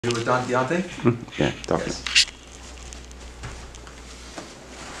You with Deontay? Yeah, talking. Yes.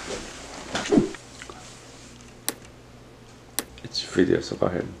 It's video, so go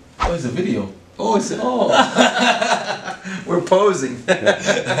ahead. Oh, it's a video. Oh, it's we're posing. Go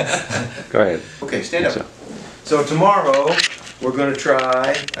ahead. Okay, stand up. So tomorrow we're going to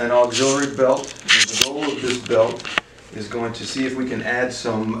try an auxiliary belt. And the goal of this belt is going to see if we can add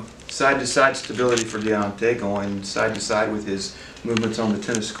some side-to-side stability for Deontay, going side-to-side with his movements on the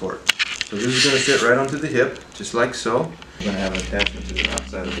tennis court. So this is going to fit right onto the hip, just like so. We're going to have an attachment to the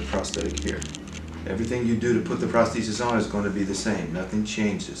outside of the prosthetic here. Everything you do to put the prosthesis on is going to be the same. Nothing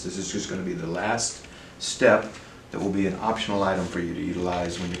changes. This is just going to be the last step that will be an optional item for you to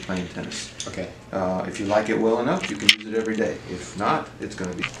utilize when you're playing tennis. Okay. If you like it well enough, you can use it every day. If not, it's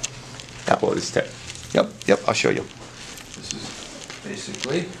going to be... About this step. Yep, I'll show you. This is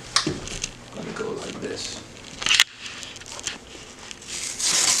basically going to go like this.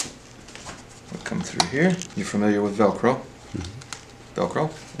 We'll come through here. You familiar with Velcro?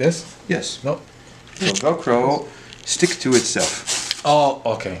 Velcro? This? Yes. No. So Velcro sticks to itself. Oh,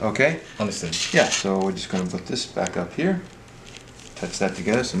 okay. Okay? Understood. Yeah, so we're just going to put this back up here. Touch that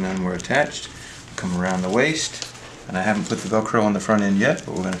together, so now we're attached. Come around the waist. And I haven't put the Velcro on the front end yet,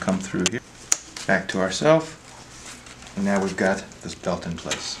 but we're going to come through here. Back to ourselves. And now we've got this belt in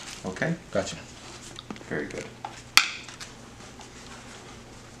place. Okay? Gotcha. Very good.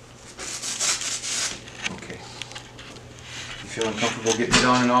 Okay. You feeling comfortable getting it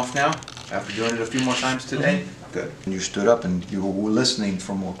on and off now? After doing it a few more times today? Good. And you stood up and you were listening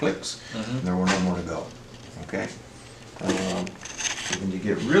for more clicks. And there were no more to go. Okay? When you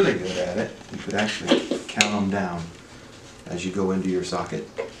get really good at it, you could actually count them down as you go into your socket.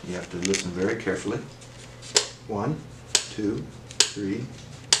 You have to listen very carefully. 1, 2, 3,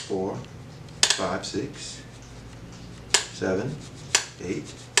 4, 5, 6, 7,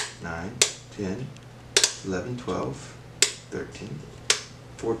 8, 9, 10, 11, 12, 13,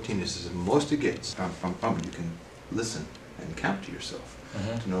 14 is the most it gets. You can listen and count to yourself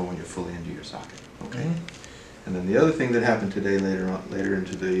to know when you're fully into your socket. Okay. And then the other thing that happened today, later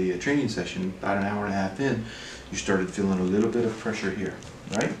into the training session, about an hour and a half in, you started feeling a little bit of pressure here,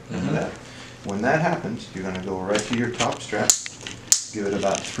 right? That. When that happens, you're going to go right to your top strap, give it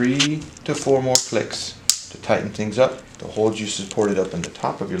about 3 to 4 more clicks to tighten things up, to hold you supported up in the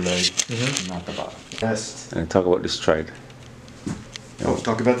top of your leg, and not the bottom. Yes. And talk about the stride. Oh,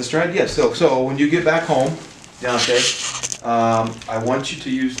 talk about the stride? Yes. So when you get back home, Deontay, I want you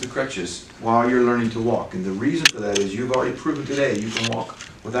to use the crutches while you're learning to walk. And the reason for that is you've already proven today you can walk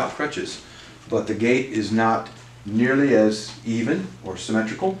without crutches. But the gait is not nearly as even or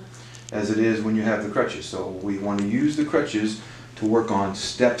symmetrical as it is when you have the crutches. So we want to use the crutches to work on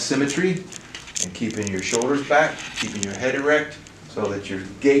step symmetry and keeping your shoulders back, keeping your head erect, so that your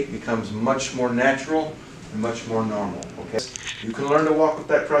gait becomes much more natural and much more normal. Okay? You can learn to walk with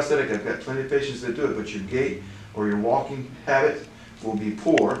that prosthetic. I've got plenty of patients that do it, but your gait or your walking habit will be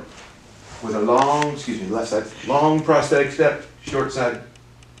poor with a long, left side, long prosthetic step, short side,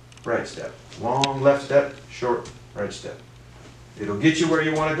 right step. Long left step, short right step. It'll get you where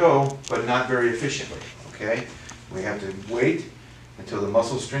you want to go, but not very efficiently. Okay? We have to wait until the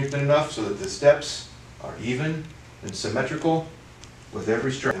muscles strengthen enough so that the steps are even and symmetrical with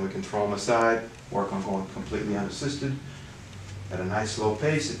every stride. And we can throw them aside, work on going completely unassisted at a nice slow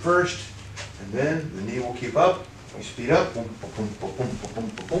pace at first, and then the knee will keep up. You speed up, boom, boom, boom, boom, boom, boom,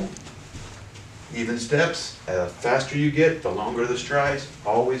 boom, boom. Even steps. The faster you get, the longer the strides.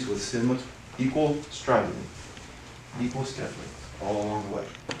 Always with equal stride length, equal step length, all along the way.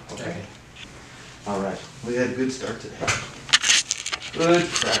 Okay. All right. We had a good start today. Good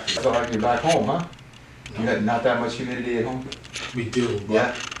practice. I feel like you're back home, huh? No. You had not that much humidity at home. We do, but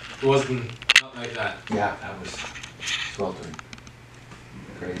yeah. It wasn't not like that. Yeah, that was sweltering.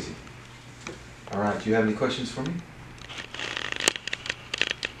 Crazy. All right, do you have any questions for me?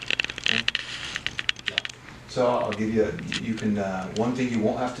 Okay. Yeah. So I'll give you, one thing you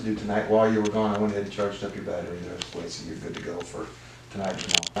won't have to do tonight while you were gone, I went ahead and charged up your battery the rest of the way, so you're good to go for tonight and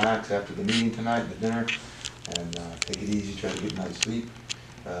tomorrow. Relax after the meeting tonight and the dinner, and take it easy, try to get a night's sleep.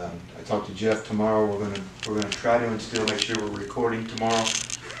 I talked to Jeff tomorrow. We're gonna try to instill, make sure we're recording tomorrow,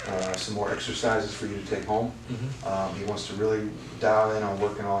 some more exercises for you to take home. He wants to really dial in on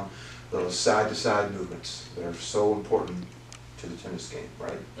working on those side-to-side movements that are so important to the tennis game,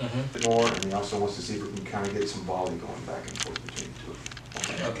 right? More, and he also wants to see if we can kind of get some volley going back and forth between the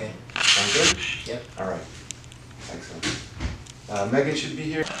two. Okay. Sound good? Yep. All right. Excellent. Megan should be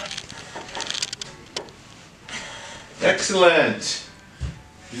here. Excellent.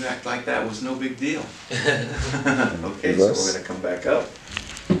 You act like that was no big deal. Okay, so we're going to come back up.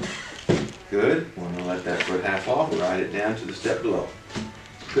 Good. Want to let that foot half off, ride it down to the step below.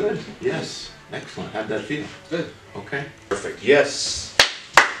 Good. Yes. Excellent. How'd that feel? Good. Okay. Perfect. Yes.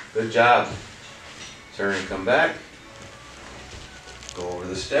 Good job. Turn and come back. Go over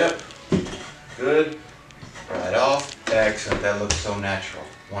the step. Good. Right off. Excellent. That looks so natural.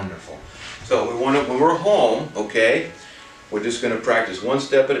 Wonderful. So we want to, when we're home, okay, we're just going to practice one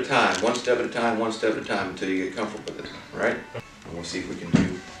step at a time, one step at a time, one step at a time until you get comfortable with it, right? And we'll see if we can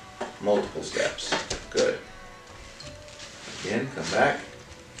do multiple steps. Good. Again, come back.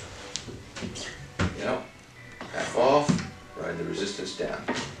 Yep. Half off. Ride the resistance down.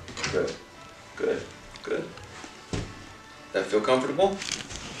 Good. Good. Good. That feel comfortable?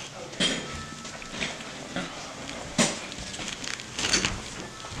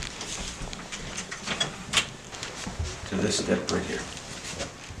 To this step right here.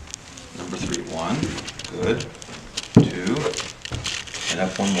 Number 3. 1. Good. 2. And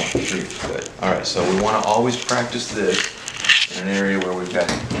up one more. 3. Good. Alright, so we want to always practice this in an area where we've got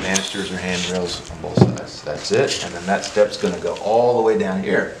banisters or handrails on both sides. That's it. And then that step's going to go all the way down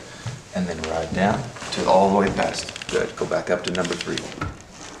here. And then ride down to all the way past. Good. Go back up to number 3.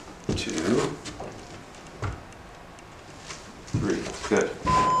 2. 3. Good.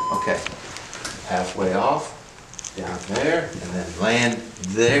 Okay. Halfway off. Down there. And then land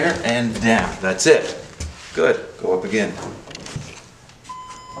there and down. That's it. Good. Go up again.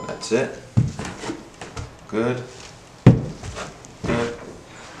 That's it. Good. Good.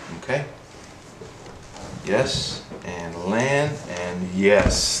 Okay. Yes. And land. And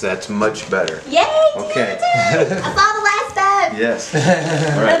yes. That's much better. Yay! Okay. I saw the last step. Yes.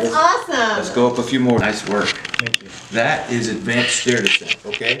 All right. That's awesome. Let's go up a few more. Nice work. Thank you. That is advanced stair descent,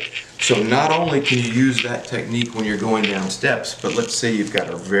 okay? So not only can you use that technique when you're going down steps, but let's say you've got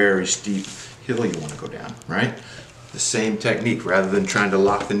a very steep hill you want to go down, right? The same technique, rather than trying to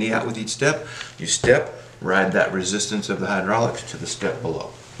lock the knee out with each step, you step, ride that resistance of the hydraulics to the step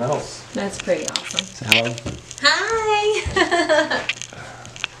below. Metals. That's pretty awesome. Say hello. Hi.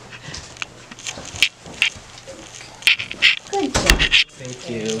 Good job. Thank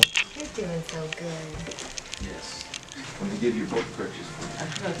you. You're doing so good. Yes. Let me give you both crutches.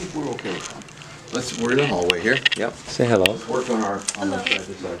 Actually, I think we're okay with them. We're in the hallway here. Yep. Say hello. Let's work on our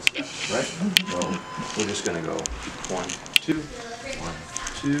side-to-side steps, right? So we're just gonna go 1, 2, 1,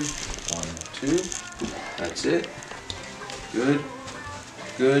 2, 1, 2. That's it. Good.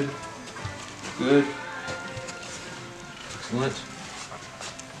 Good. Good. Excellent.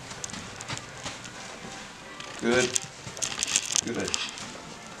 Good. Good.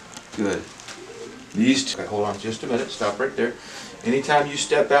 Good. These two, okay, hold on just a minute, stop right there. Anytime you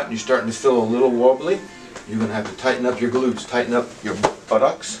step out and you're starting to feel a little wobbly, you're gonna have to tighten up your glutes, tighten up your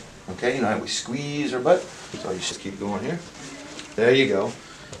buttocks. Okay, you know how we squeeze our butt? So you just keep going here. There you go.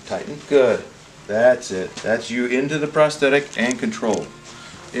 Tighten. Good. That's it. That's you into the prosthetic and control.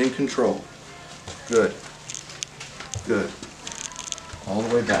 In control. Good. Good. All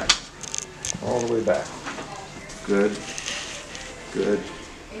the way back. All the way back. Good. Good.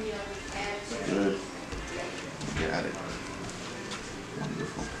 Good. Got it.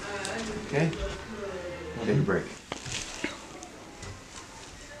 Wonderful. Okay? Take a break.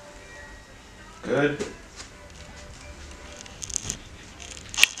 Good.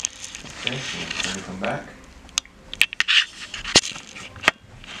 Okay, so turn and come back.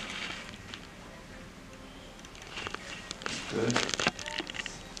 Good.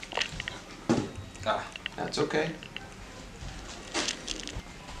 That's okay.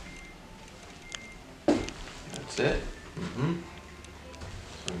 That's it. Swing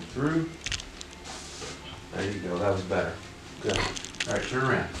through. There you go, that was better. Good. Alright, turn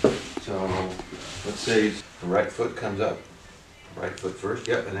around. So, let's say the right foot comes up. Right foot first,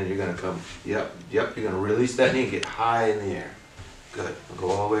 yep, and then you're gonna come, yep, you're gonna release that knee and get high in the air. Good.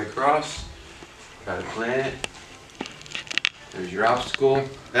 Go all the way across. Try to plant it. There's your obstacle.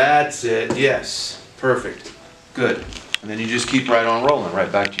 That's it, yes. Perfect. Good. And then you just keep right on rolling,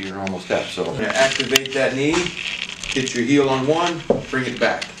 right back to your normal step. So, you're gonna activate that knee, hit your heel on 1, bring it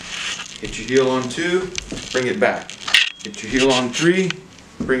back. Hit your heel on 2, bring it back. Hit your heel on 3,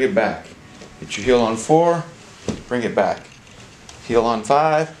 bring it back. Hit your heel on 4, bring it back. Heel on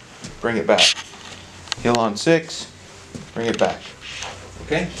 5, bring it back. Heel on 6, bring it back.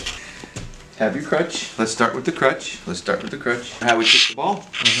 Okay? Have your crutch. Let's start with the crutch. Let's start with the crutch. How we kick the ball.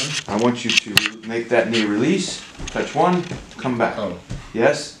 I want you to make that knee release. Touch 1, come back. Oh.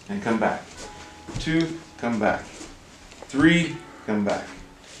 Yes, and come back. 2, come back. 3, come back.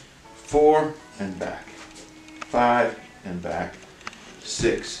 4, and back. 5, and back.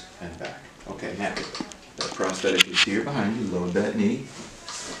 6, and back. Okay, now, that prosthetic is here behind you. Load that knee.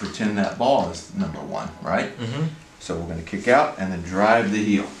 pretend that ball is number 1, right? So we're gonna kick out and then drive the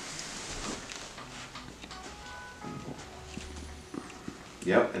heel.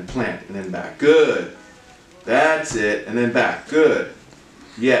 Yep, and plant, and then back. Good. That's it, and then back. Good.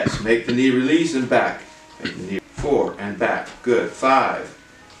 Yes, make the knee release and back. Make the knee 4 and back. Good. 5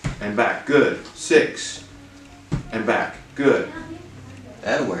 and back. Good. 6 and back. Good.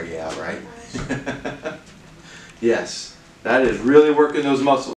 That'll wear you out, right? Yes, that is really working those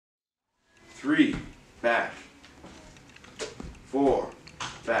muscles. 3, back. 4,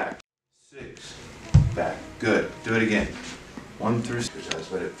 back. 6, back. Good. Do it again. 1 through 6.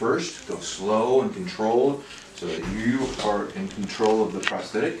 But at first, go slow and controlled so that you are in control of the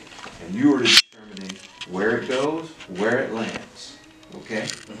prosthetic and you are determining where it goes, where it lands. Okay?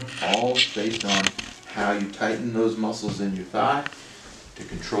 All based on how you tighten those muscles in your thigh to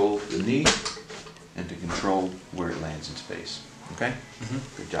control the knee and to control where it lands in space. Okay?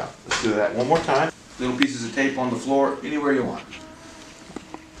 Good job. Let's do that one more time. Little pieces of tape on the floor, anywhere you want.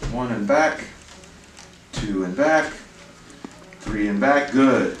 1 and back, 2 and back, 3 and back,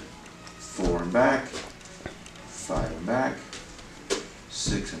 good. 4 and back, 5 and back,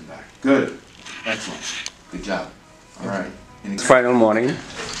 6 and back, good. Excellent. Good job. All right. Final morning.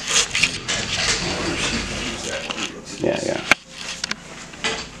 Yeah.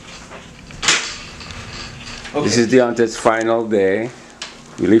 Okay. This is Deontay's final day.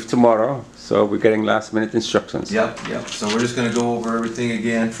 We leave tomorrow, so we're getting last minute instructions. Yep. So we're just going to go over everything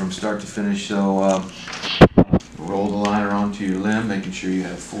again from start to finish. So roll the liner onto your limb, making sure you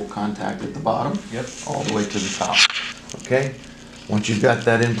have full contact at the bottom. Yep. All the way to the top. Okay. Once you've got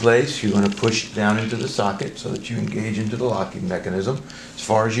that in place, you're going to push down into the socket so that you engage into the locking mechanism as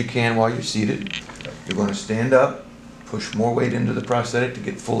far as you can while you're seated. You're going to stand up, push more weight into the prosthetic to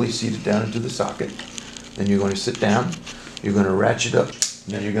get fully seated down into the socket. Then you're going to sit down, you're going to ratchet up, and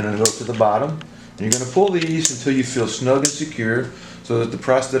then you're going to go to the bottom, and you're going to pull these until you feel snug and secure so that the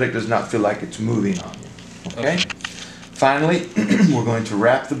prosthetic does not feel like it's moving on you. Okay? Finally, we're going to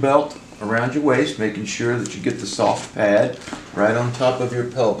wrap the belt around your waist, making sure that you get the soft pad right on top of your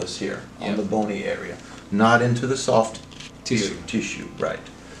pelvis here, on the bony area, not into the soft tissue. Right.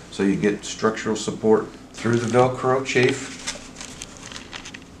 So you get structural support through the Velcro chafe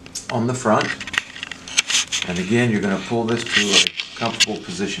on the front. And again, you're going to pull this to a comfortable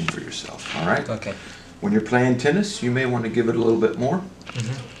position for yourself, all right? Okay. When you're playing tennis, you may want to give it a little bit more.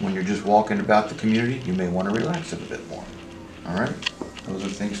 When you're just walking about the community, you may want to relax it a bit more, all right? Those are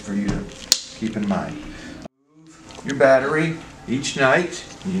things for you to keep in mind. Move your battery each night.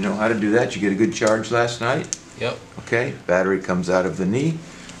 You know how to do that. You get a good charge last night. Yep. Okay, battery comes out of the knee.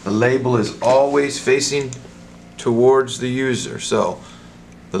 The label is always facing towards the user. So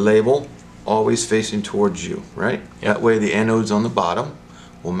the label always facing towards you, right? That way the anodes on the bottom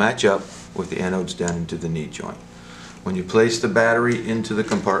will match up with the anodes down into the knee joint. When you place the battery into the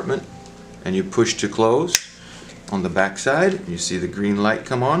compartment and you push to close on the back side, you see the green light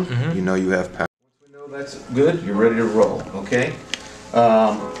come on, you know you have power. Once we know that's good, you're ready to roll, okay?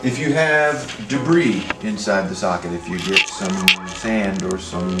 If you have debris inside the socket, if you get some sand or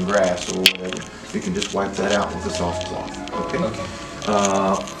some grass or whatever, you can just wipe that out with a soft cloth, okay?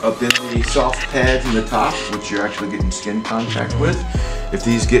 Up in the soft pads in the top, which you're actually getting skin contact with, if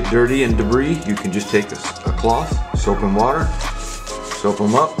these get dirty and debris, you can just take a cloth, soap and water, soap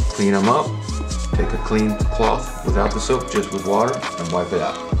them up, clean them up, take a clean cloth without the soap, just with water, and wipe it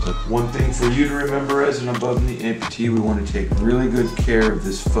out. One thing for you to remember as an above-knee amputee, we want to take really good care of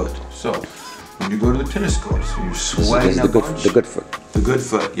this foot. So, when you go to the tennis court, so you're sweating a bunch. The good foot. The good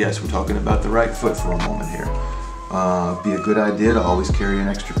foot, yes, we're talking about the right foot for a moment here. Be a good idea to always carry an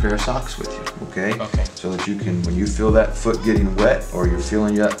extra pair of socks with you, okay? Okay. So that you can, when you feel that foot getting wet or you're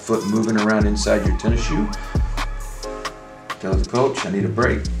feeling that foot moving around inside your tennis shoe, tell the coach, I need a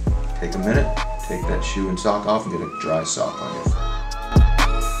break. Take a minute, take that shoe and sock off and get a dry sock on your foot.